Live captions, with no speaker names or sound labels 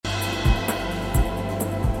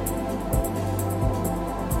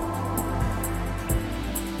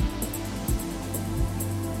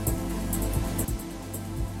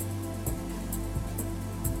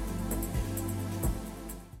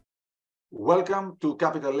Welcome to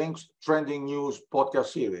Capital Link's Trending News podcast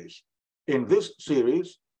series. In this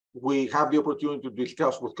series, we have the opportunity to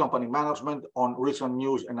discuss with company management on recent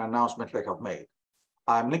news and announcements they have made.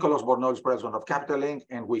 I'm Nicholas Bornozis, president of Capital Link,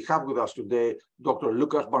 and we have with us today Dr.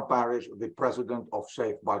 Loukas Barmparis, the president of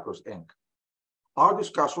Safe Bulkers Inc. Our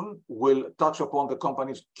discussion will touch upon the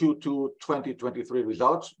company's Q2 2023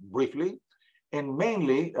 results briefly, and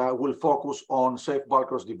mainly will focus on Safe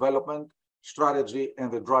Bulkers development, strategy,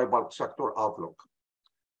 and the dry bulk sector outlook.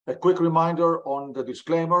 A quick reminder on the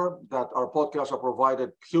disclaimer that our podcasts are provided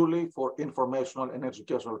purely for informational and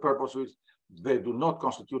educational purposes. They do not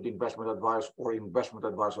constitute investment advice or investment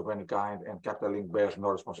advice of any kind, and Capital Link bears no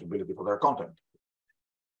responsibility for their content.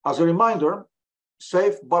 As a reminder,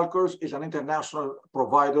 Safe Bulkers is an international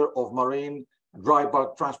provider of marine dry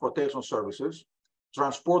bulk transportation services,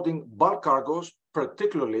 transporting bulk cargoes,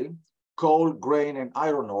 particularly coal, grain, and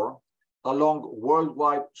iron ore, along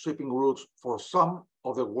worldwide shipping routes for some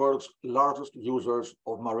of the world's largest users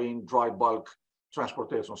of marine dry bulk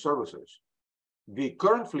transportation services. The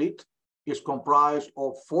current fleet is comprised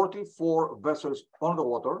of 44 vessels on the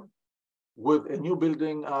water, with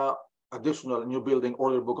a additional new building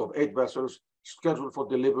order book of 8 vessels scheduled for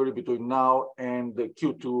delivery between now and the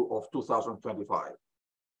Q2 of 2025.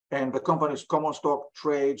 And the company's common stock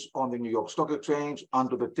trades on the New York Stock Exchange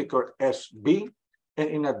under the ticker SB. And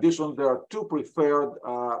in addition, there are 2 preferred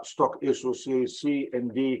stock issues, Series C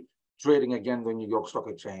and D, trading again the New York Stock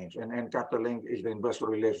Exchange. And Capital Link is the investor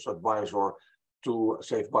relations advisor to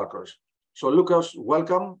Safe Bulkers. So, Loukas,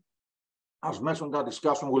 welcome. As mentioned, that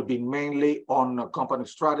discussion will be mainly on company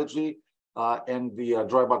strategy and the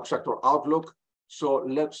dry bulk sector outlook. So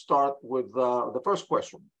let's start with the first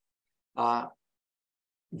question.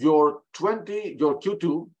 Your Q2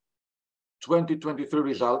 2023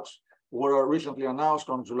 results were recently announced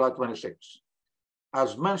on July 26.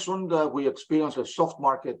 As mentioned, we experienced a soft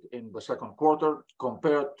market in the second quarter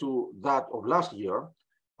compared to that of last year,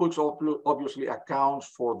 which obviously accounts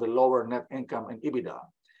for the lower net income and EBITDA.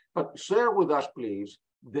 But share with us, please,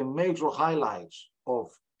 the major highlights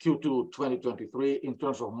of Q2 2023 in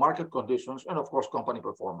terms of market conditions and, of course, company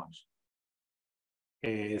performance.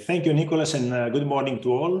 Thank you, Nicholas, and good morning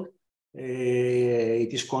to all.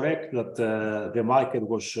 It is correct that the market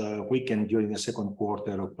was weakened during the second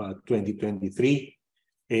quarter of 2023.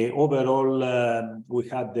 Overall, we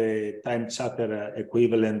had the time charter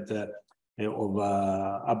equivalent of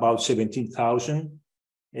about 17,000.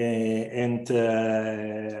 And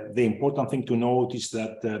the important thing to note is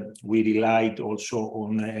that we relied also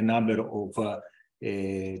on a number of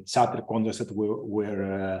charter contracts that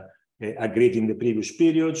were agreed in the previous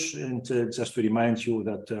periods. And just to remind you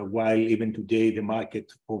that while even today the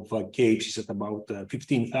market of Capes is at about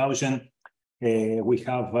 15,000, we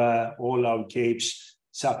have all our Capes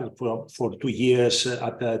chartered for 2 years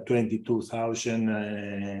at 22,000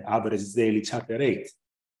 average daily charter rate.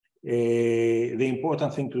 The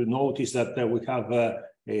important thing to note is that we have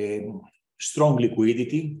strong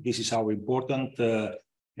liquidity. This is our important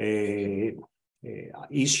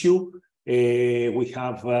issue.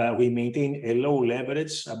 We maintain a low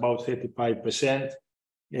leverage, about 35%,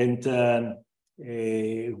 and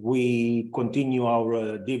we continue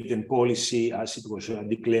our dividend policy as it was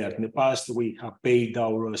declared in the past. We are paying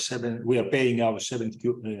our 7th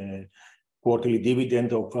quarterly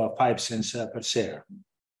dividend of 5 cents per share.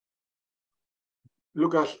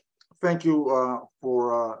 Loukas, thank you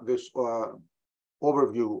for this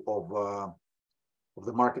overview of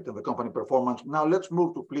the market and the company performance. Now let's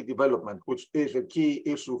move to fleet development, which is a key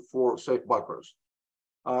issue for Safe Bulkers.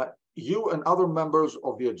 You and other members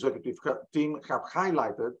of the executive team have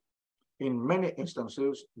highlighted in many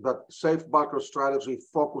instances that Safe Bulkers strategy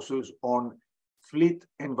focuses on fleet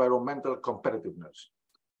environmental competitiveness.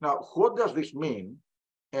 Now, what does this mean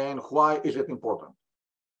and why is it important?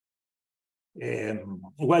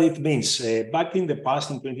 What it means, back in the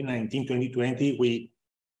past, in 2019, 2020,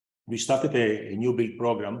 we started a new build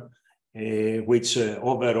program, which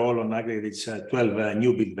overall on aggregate it's 12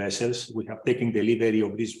 new build vessels. We have taken delivery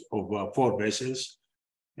of 4 vessels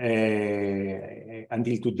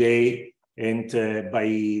until today, and by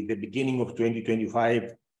the beginning of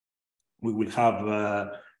 2025, we will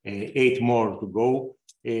have 8 more to go.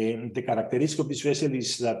 The characteristic of this vessel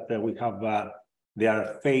is that they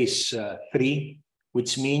are phase 3,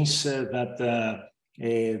 which means that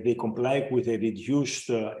they comply with a reduced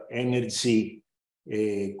energy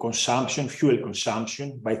consumption, fuel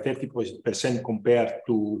consumption by 30% compared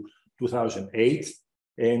to 2008,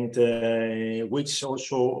 and which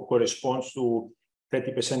also corresponds to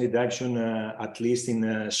 30% reduction at least in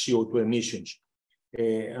CO2 emissions.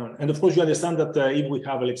 And of course, you understand that if we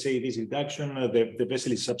have, let's say, this reduction, the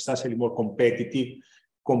vessel is substantially more competitive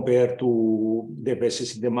compared to the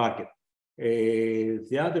vessels in the market.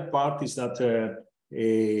 The other part is that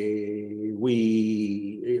we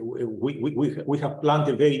have planned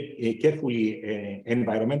a very carefully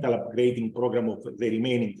environmental upgrading program of the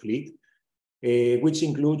remaining fleet, which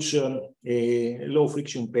includes low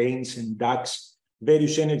friction paints and ducts,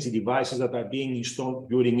 various energy devices that are being installed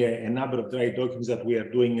during a number of dry dockings that we are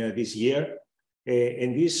doing this year.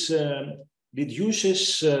 And this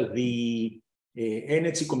reduces the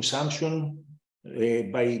energy consumption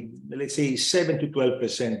by, let's say, 7 to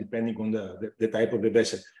 12%, depending on the type of the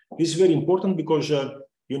vessel. This is very important because,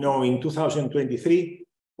 you know, in 2023,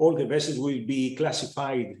 all the vessels will be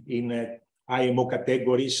classified in IMO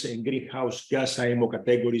categories and greenhouse gas IMO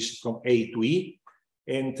categories from A to E.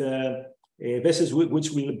 And vessels which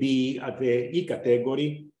will be at the E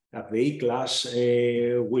category, at the E class,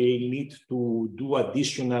 will need to do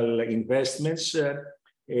additional investments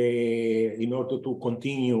in order to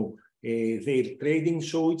continue their trading.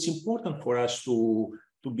 So it's important for us to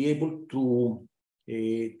be able to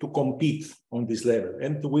compete on this level.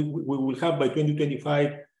 And we will have by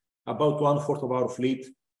 2025 about 1/4 of our fleet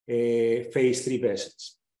phase 3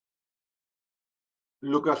 vessels.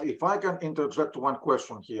 Lucas, if I can interject one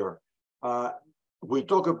question here. We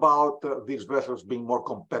talk about these vessels being more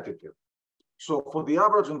competitive. So for the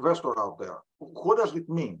average investor out there, what does it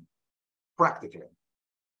mean practically?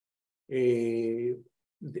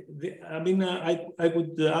 I mean, I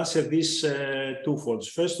would answer this twofold.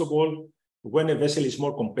 First of all, when a vessel is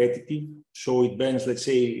more competitive, so it burns, let's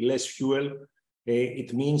say, less fuel,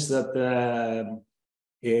 it means that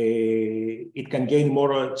it can gain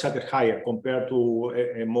more charter hire compared to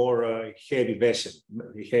a more heavy vessel,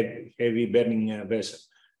 heavy burning vessel.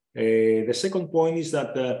 The second point is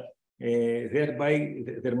that thereby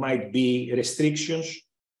there might be restrictions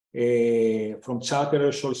from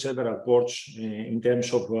charterers or several ports in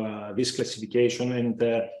terms of this classification. And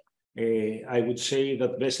I would say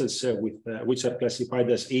that vessels which are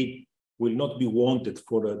classified as E will not be wanted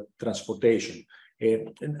for transportation.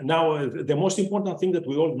 Now, the most important thing that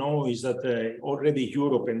we all know is that already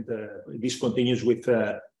Europe, and this continues with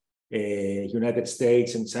United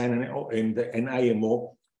States and China and IMO,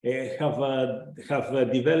 have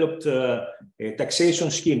developed taxation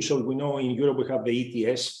schemes. So we know in Europe we have the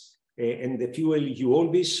ETS, and the fuel EU. All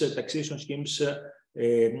these taxation schemes are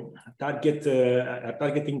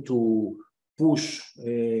targeting to push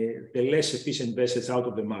the less efficient vessels out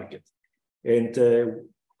of the market. And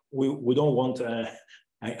we don't want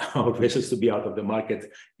our vessels to be out of the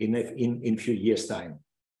market in few years' time.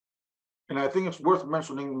 And I think it's worth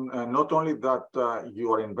mentioning not only that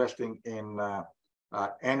you are investing in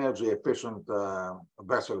energy efficient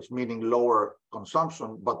vessels, meaning lower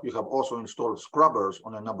consumption, but you have also installed scrubbers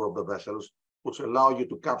on a number of the vessels, which allow you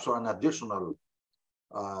to capture an additional,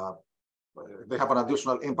 they have an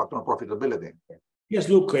additional impact on profitability. Yes,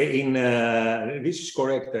 look, this is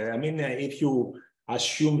correct. I mean, if you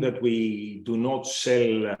assume that we do not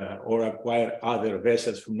sell or acquire other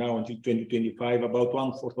vessels from now until 2025, about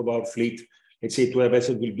 1/4 of our fleet, let's say 12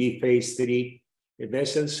 vessels, will be phase 3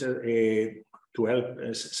 vessels.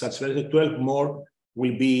 12 more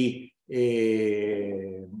will be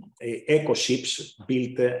eco ships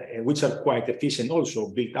built, which are quite efficient, also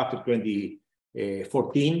built after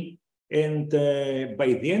 2014. And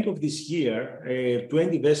by the end of this year,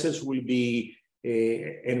 20 vessels will be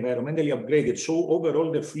environmentally upgraded. So overall,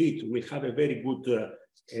 the fleet will have a very good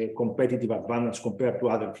competitive advantage compared to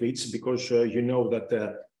other fleets, because you know that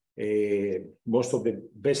most of the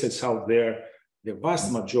vessels out there, the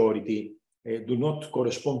vast majority, do not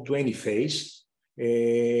correspond to any phase,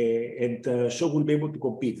 and so we'll be able to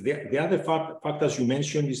compete. The other fact, as you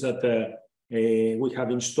mentioned, is that we have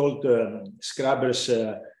installed scrubbers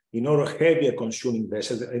in all heavier consuming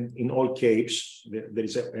vessels in all capes. There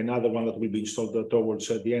is another one that will be installed towards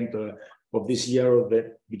the end of this year or the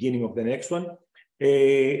beginning of the next one.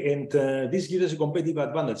 And this gives us a competitive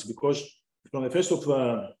advantage, because from the 1st of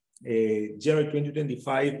January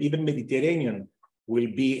 2025, even Mediterranean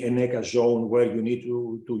will be an ECA zone where you need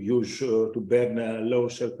to use to burn low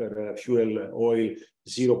sulfur fuel oil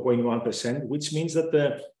 0.1%, which means that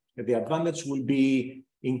the advantage will be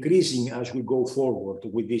increasing as we go forward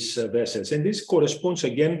with these vessels. And this corresponds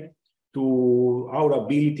again to our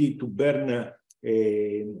ability to burn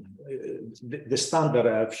the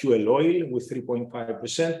standard fuel oil with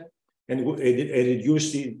 3.5% and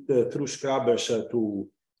reduce it through scrubbers to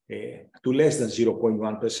less than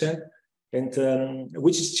 0.1%. And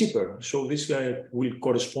which is cheaper. So this will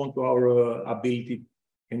correspond to our ability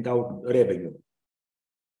and our revenue.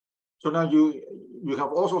 So now you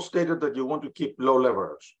have also stated that you want to keep low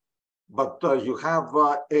leverage, but you have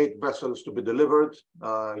 8 vessels to be delivered,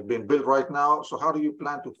 being built right now. So how do you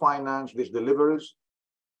plan to finance these deliveries?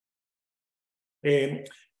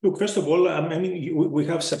 Look, first of all, I mean, we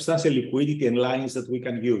have substantial liquidity and lines that we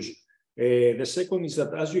can use. The second is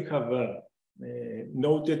that, as you have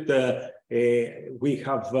noted, we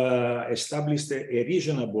have established a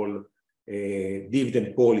reasonable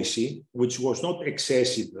dividend policy, which was not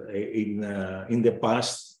excessive in the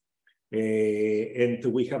past, and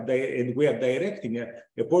we are directing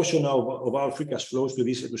a portion of our free cash flows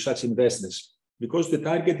to such investments, because the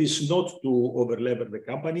target is not to over-lever the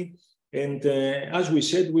company. And as we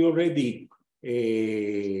said, we already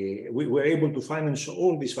we were able to finance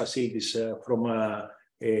all these facilities from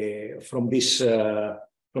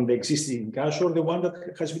the existing cash or the one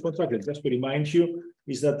that has been contracted. Just to remind you,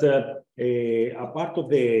 is that a part of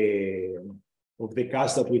the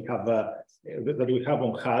cash that we have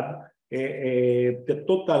on hand, the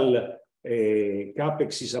total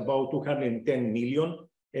capex is about 210 million.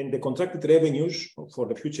 And the contracted revenues for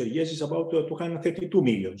the future years is about 232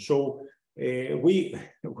 million. So we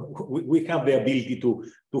have the ability to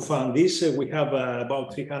fund this. We have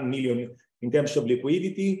about 300 million in terms of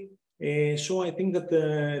liquidity. So I think that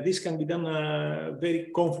this can be done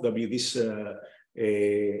very comfortably, this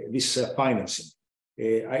financing.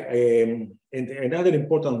 And another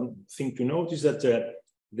important thing to note is that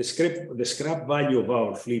the scrap value of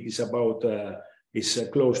our fleet is about is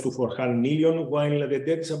close to 400 million, while the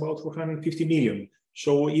debt is about 450 million.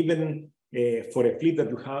 So even for a fleet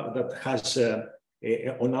that has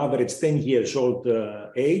on average 10 years old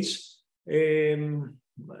age, the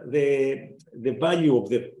value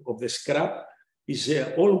of the scrap is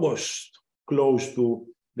almost close to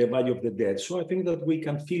the value of the debt. So I think that we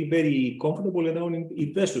can feel very comfortable, and our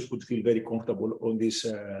investors could feel very comfortable on these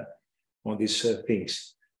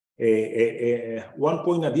things. One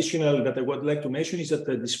point additional that I would like to mention is that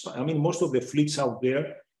most of the fleets out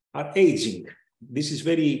there are aging. This is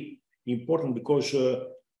very important because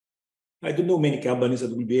I don't know many companies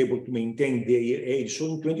that will be able to maintain the age. So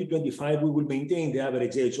in 2025, we will maintain the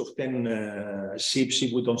average age of 10 ships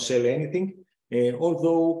if we don't sell anything.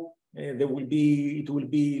 Although it will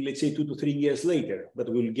be, let's say, 2 to 3 years later, that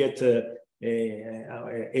we'll get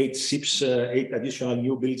 8 ships, 8 additional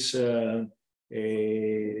new builds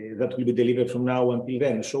that will be delivered from now until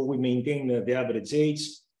then. So we maintain the average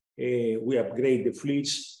age, we upgrade the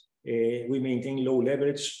fleets, we maintain low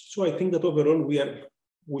leverage. So I think that overall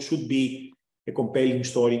we should be a compelling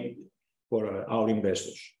story for our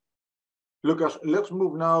investors. Lucas, let's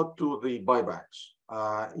move now to the buybacks.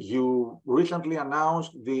 You recently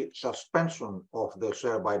announced the suspension of the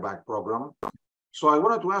share buyback program. So I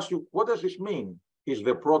wanted to ask you, what does this mean? Is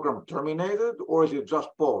the program terminated or is it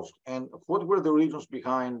just paused? And what were the reasons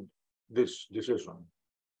behind this decision?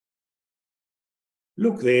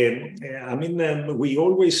 Look, we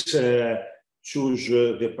always choose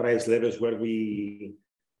the price levels where we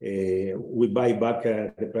buy back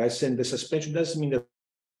the price, and the suspension doesn't mean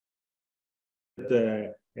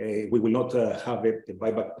that we will not have a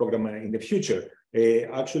buyback program in the future.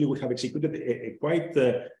 Actually, we have executed a quite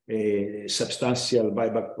substantial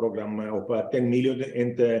buyback program of 10 million,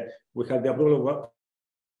 and we have the approval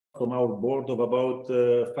from our board of about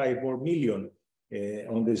 5 more million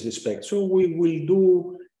on this respect. So we will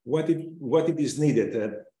do what it is needed.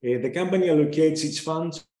 The company allocates its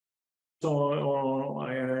funds to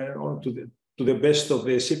the best of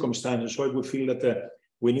the circumstances. So if we feel that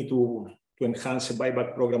we need to enhance a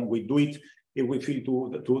buyback program, we do it. If we feel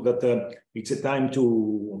that it's a time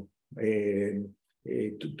to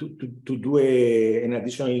do an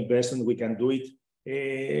additional investment, we can do it.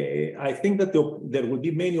 I think that there will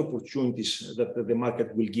be many opportunities that the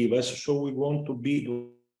market will give us. So we want to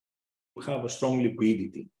have a strong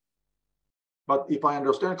liquidity. But if I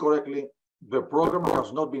understand correctly, the program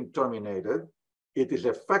has not been terminated. It is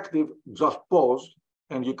effective, just paused,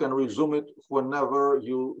 and you can resume it whenever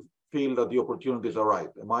you feel that the opportunities are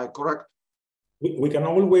right. Am I correct? We can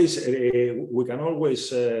always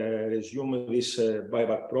resume this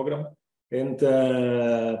buyback program, and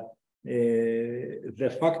the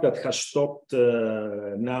fact that has stopped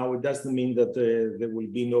now, it doesn't mean that there will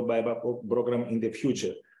be no buyback program in the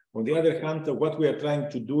future. On the other hand, what we are trying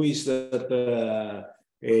to do is that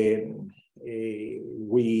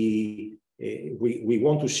we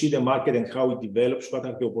want to see the market and how it develops, what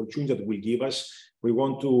are the opportunities that it will give us. We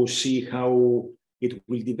want to see how it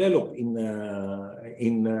will develop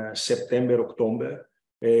in September, October,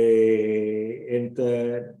 and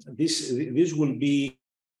this will be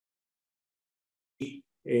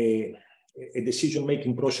a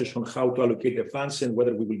decision-making process on how to allocate the funds and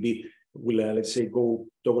whether we will let's say, go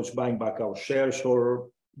towards buying back our shares or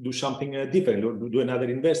do something different or do another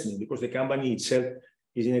investment, because the company itself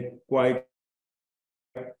is in a quite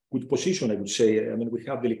good position, I would say. I mean, we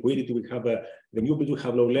have the liquidity, we have the newbies, we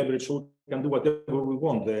have low leverage, so we can do whatever we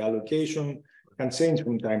want. The allocation can change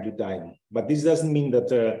from time to time, but this doesn't mean that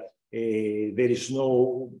there is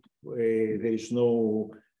no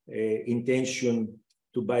intention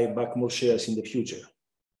to buy back more shares in the future.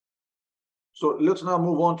 So let's now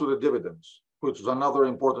move on to the dividends, which is another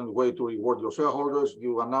important way to reward your shareholders.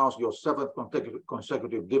 You announced your 7th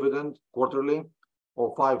consecutive dividend quarterly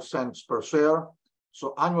of 5 cents per share.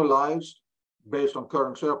 So annualized, based on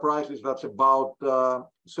current share prices, that's about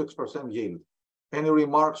 6% yield. Any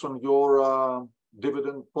remarks on your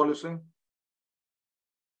dividend policy?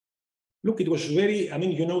 Look, it was very, I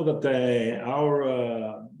mean, you know that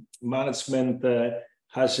our management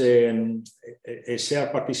has a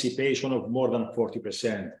share participation of more than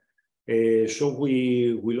 40%. So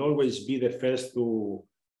we will always be the first to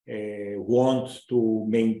want to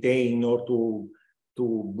maintain or to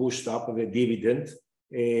boost up the dividend.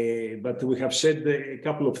 But we have said a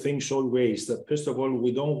couple of things always, that first of all,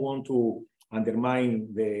 we don't want to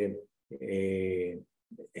undermine the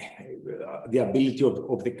ability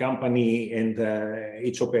of the company and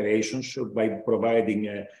its operations by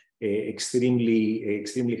providing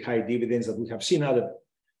extremely high dividends that we have seen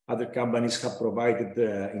other companies have provided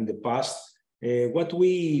in the past. What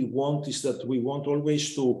we want is that we want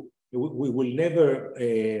always we will never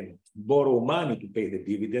borrow money to pay the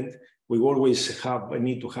dividend. We always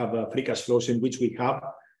need to have free cash flows, in which we have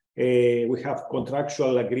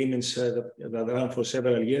contractual agreements that run for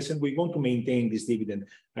several years, and we want to maintain this dividend.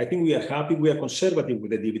 I think we are happy, we are conservative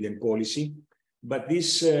with the dividend policy, but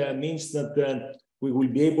this means that we will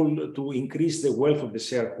be able to increase the wealth of the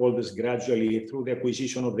shareholders gradually through the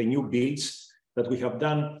acquisition of the new builds that we have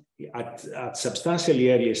done at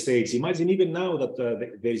substantially earlier stage. Imagine even now that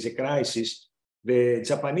there is a crisis, the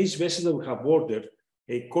Japanese vessels that we have ordered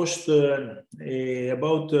cost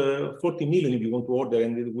about 40 million if you want to order,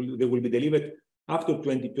 and they will be delivered after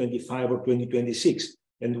 2025 or 2026.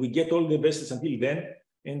 And we get all the vessels until then,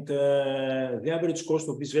 and the average cost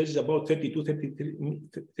of these vessels is about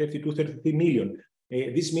 33 million.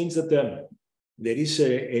 This means that there is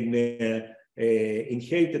an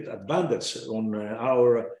inherited advantage on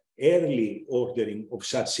our early ordering of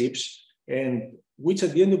such ships, and which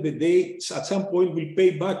at the end of the day, at some point, will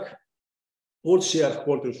pay back all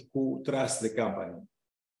shareholders who trust the company.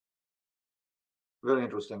 Very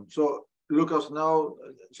interesting. So, Lucas, now,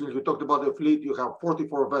 since we talked about the fleet, you have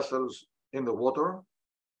 44 vessels in the water,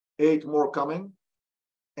 8 more coming.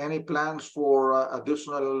 Any plans for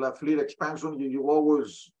additional fleet expansion? You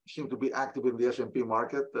always seem to be active in the S&P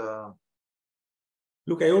market.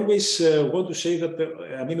 Look, I always want to say that,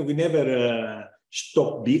 I mean, we never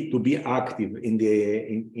stop to be active in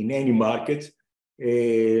any market.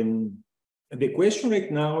 The question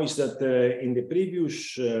right now is that in the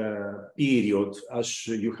previous period, as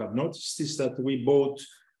you have noticed, is that we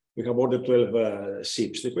have ordered 12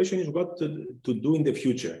 ships. The question is what to do in the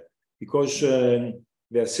future, because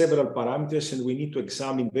there are several parameters and we need to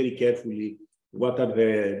examine very carefully what are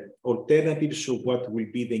the alternatives, so what will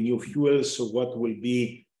be the new fuels, so what will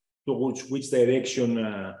be towards which direction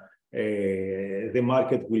the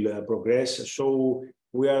market will progress. So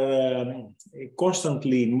we are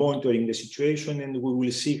constantly monitoring the situation, and we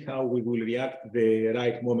will see how we will react at the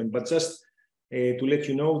right moment. But just to let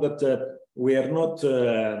you know that we are not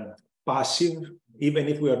passive. Even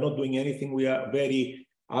if we are not doing anything, we are very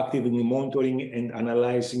active in monitoring and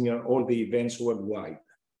analyzing all the events worldwide.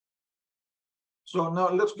 So now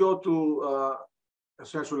let's go to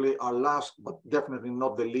essentially our last, but definitely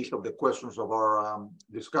not the least of the questions of our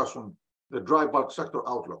discussion, the dry bulk sector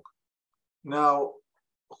outlook. Now,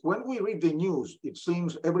 when we read the news, it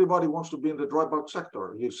seems everybody wants to be in the dry bulk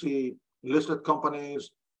sector. You see listed companies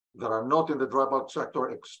that are not in the dry bulk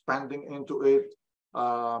sector expanding into it.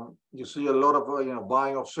 You see a lot of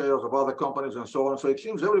buying of shares of other companies and so on. So it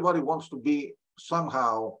seems everybody wants to be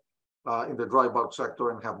somehow in the dry bulk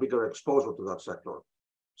sector and have bigger exposure to that sector.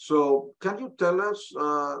 So can you tell us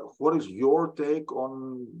what is your take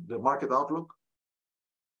on the market outlook?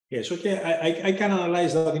 Yes, okay. I can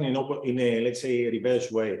analyze that in a let's say,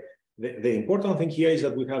 reverse way. The important thing here is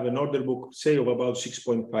that we have an order book, say, of about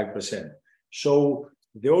 6.5%. So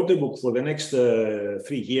the order book for the next 3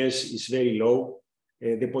 years is very low.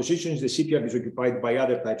 The positions, the shipyard is occupied by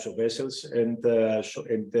other types of vessels. And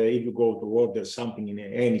if you go to order something in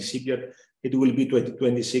any shipyard, it will be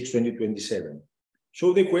 2026, 2027.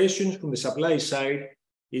 So the questions from the supply side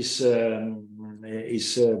is a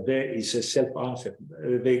self-answer.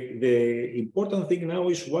 The important thing now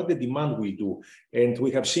is what the demand will do. And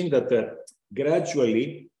we have seen that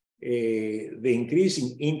gradually the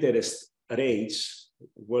increasing interest rates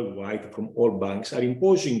worldwide from all banks are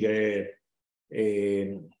imposing a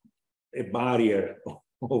barrier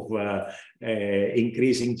of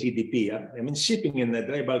increasing GDP. I mean, shipping and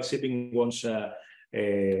dry bulk shipping wants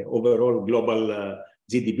overall global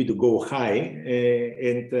GDP to go high.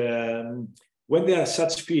 And when there are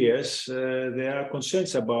such fears, there are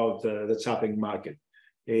concerns about the chartering market.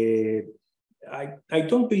 I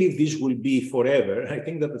don't believe this will be forever. I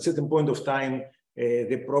think that at a certain point of time,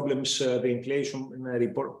 the problems, the inflation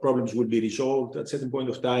problems will be resolved. At a certain point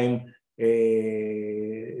of time,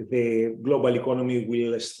 the global economy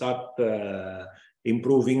will start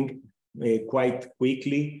improving quite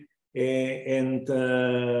quickly.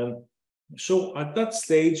 So at that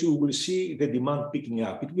stage, we will see the demand picking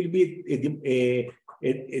up. It will be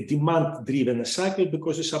a demand-driven cycle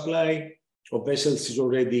because the supply of vessels is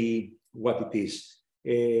already what it is.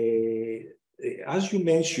 As you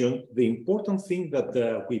mentioned, the important thing that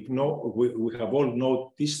we have all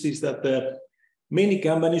noticed is that many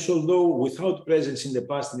companies, although without presence in the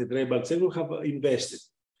past in the dry bulk sector, have invested.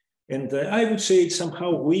 And I would say it's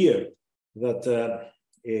somehow weird that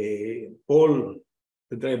all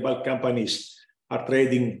the dry bulk companies are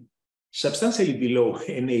trading substantially below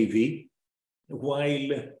NAV,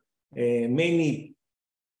 while many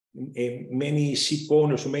ship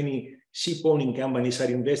owners, many ship owning companies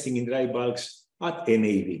are investing in dry bulks at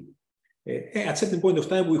NAV. At a certain point of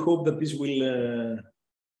time, we hope that this will,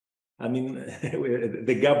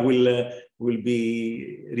 the gap will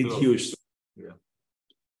be reduced. Yeah.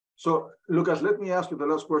 So, Lucas, let me ask you the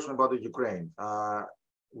last question about the Ukraine.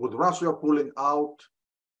 With Russia pulling out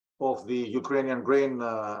of the Ukrainian grain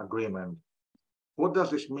agreement, what does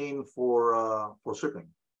this mean for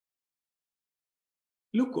shipping?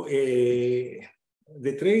 Look,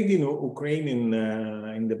 the trade in Ukraine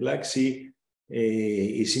in the Black Sea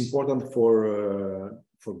is important for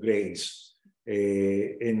grains,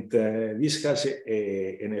 and this has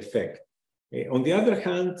an effect. On the other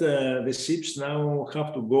hand, the ships now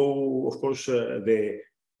have to go. Of course, the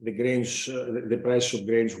grains, the price of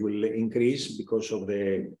grains will increase because of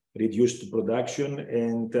the reduced production,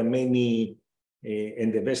 and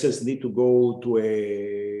and the vessels need to go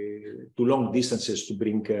to long distances to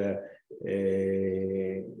bring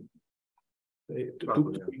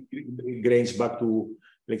grains back to,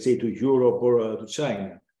 let's say, to Europe or to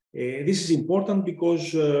China. This is important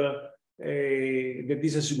because the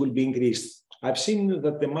distances will be increased. I've seen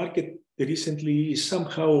that the market recently is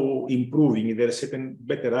somehow improving. There are certain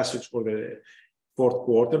better assets for the fourth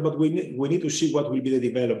quarter, but we need to see what will be the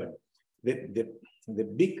development. The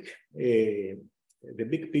big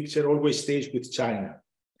picture always stays with China.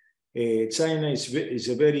 China is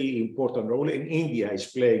a very important role, and India is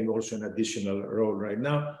playing also an additional role right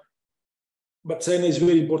now. But China is a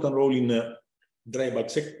very important role in the dry bulk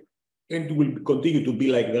sector, and will continue to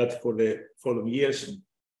be like that for the following years.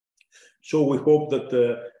 So we hope that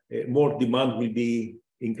more demand will be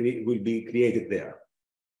created there.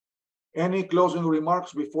 Any closing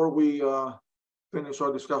remarks before we finish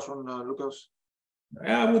our discussion, Lucas?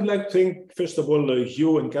 I would like to thank, first of all,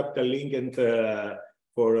 you and Capital Link and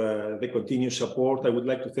for the continued support. I would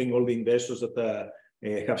like to thank all the investors that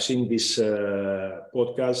have seen this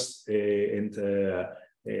podcast and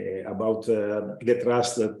about the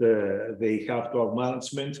trust that they have to our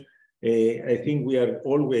management. I think we are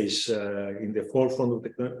always in the forefront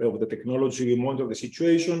of the technology. We monitor the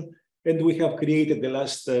situation, and we have created the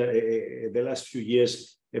last few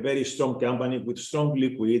years a very strong company with strong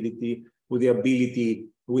liquidity, with the ability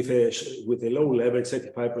with a low leverage,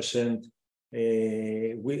 35%,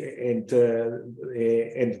 and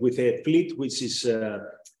with a fleet which is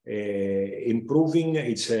improving,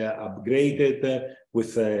 it's upgraded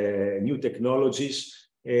with new technologies.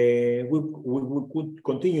 We could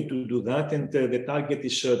continue to do that, and the target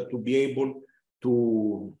is to be able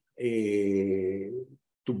to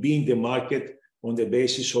be in the market on the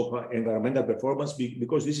basis of environmental performance,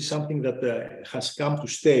 because this is something that has come to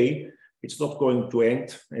stay. It's not going to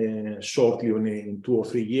end shortly in 2 or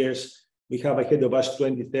 3 years. We have ahead of us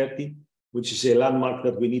 2030, which is a landmark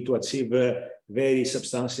that we need to achieve very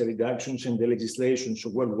substantial reductions, and the legislation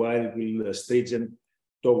so worldwide will strengthen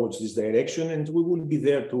towards this direction, and we will be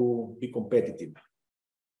there to be competitive.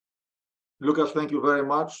 Lucas, thank you very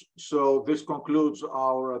much. So this concludes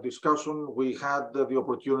our discussion. We had the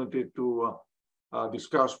opportunity to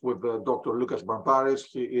discuss with Dr. Lucas Barmparis.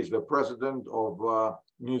 He is the president of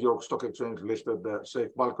New York Stock Exchange listed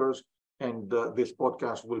Safe Bulkers, and this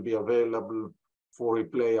podcast will be available for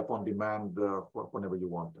replay upon demand whenever you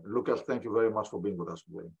want. Lucas, thank you very much for being with us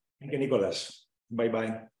today. Thank you, Nicholas.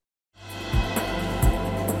 Bye-bye.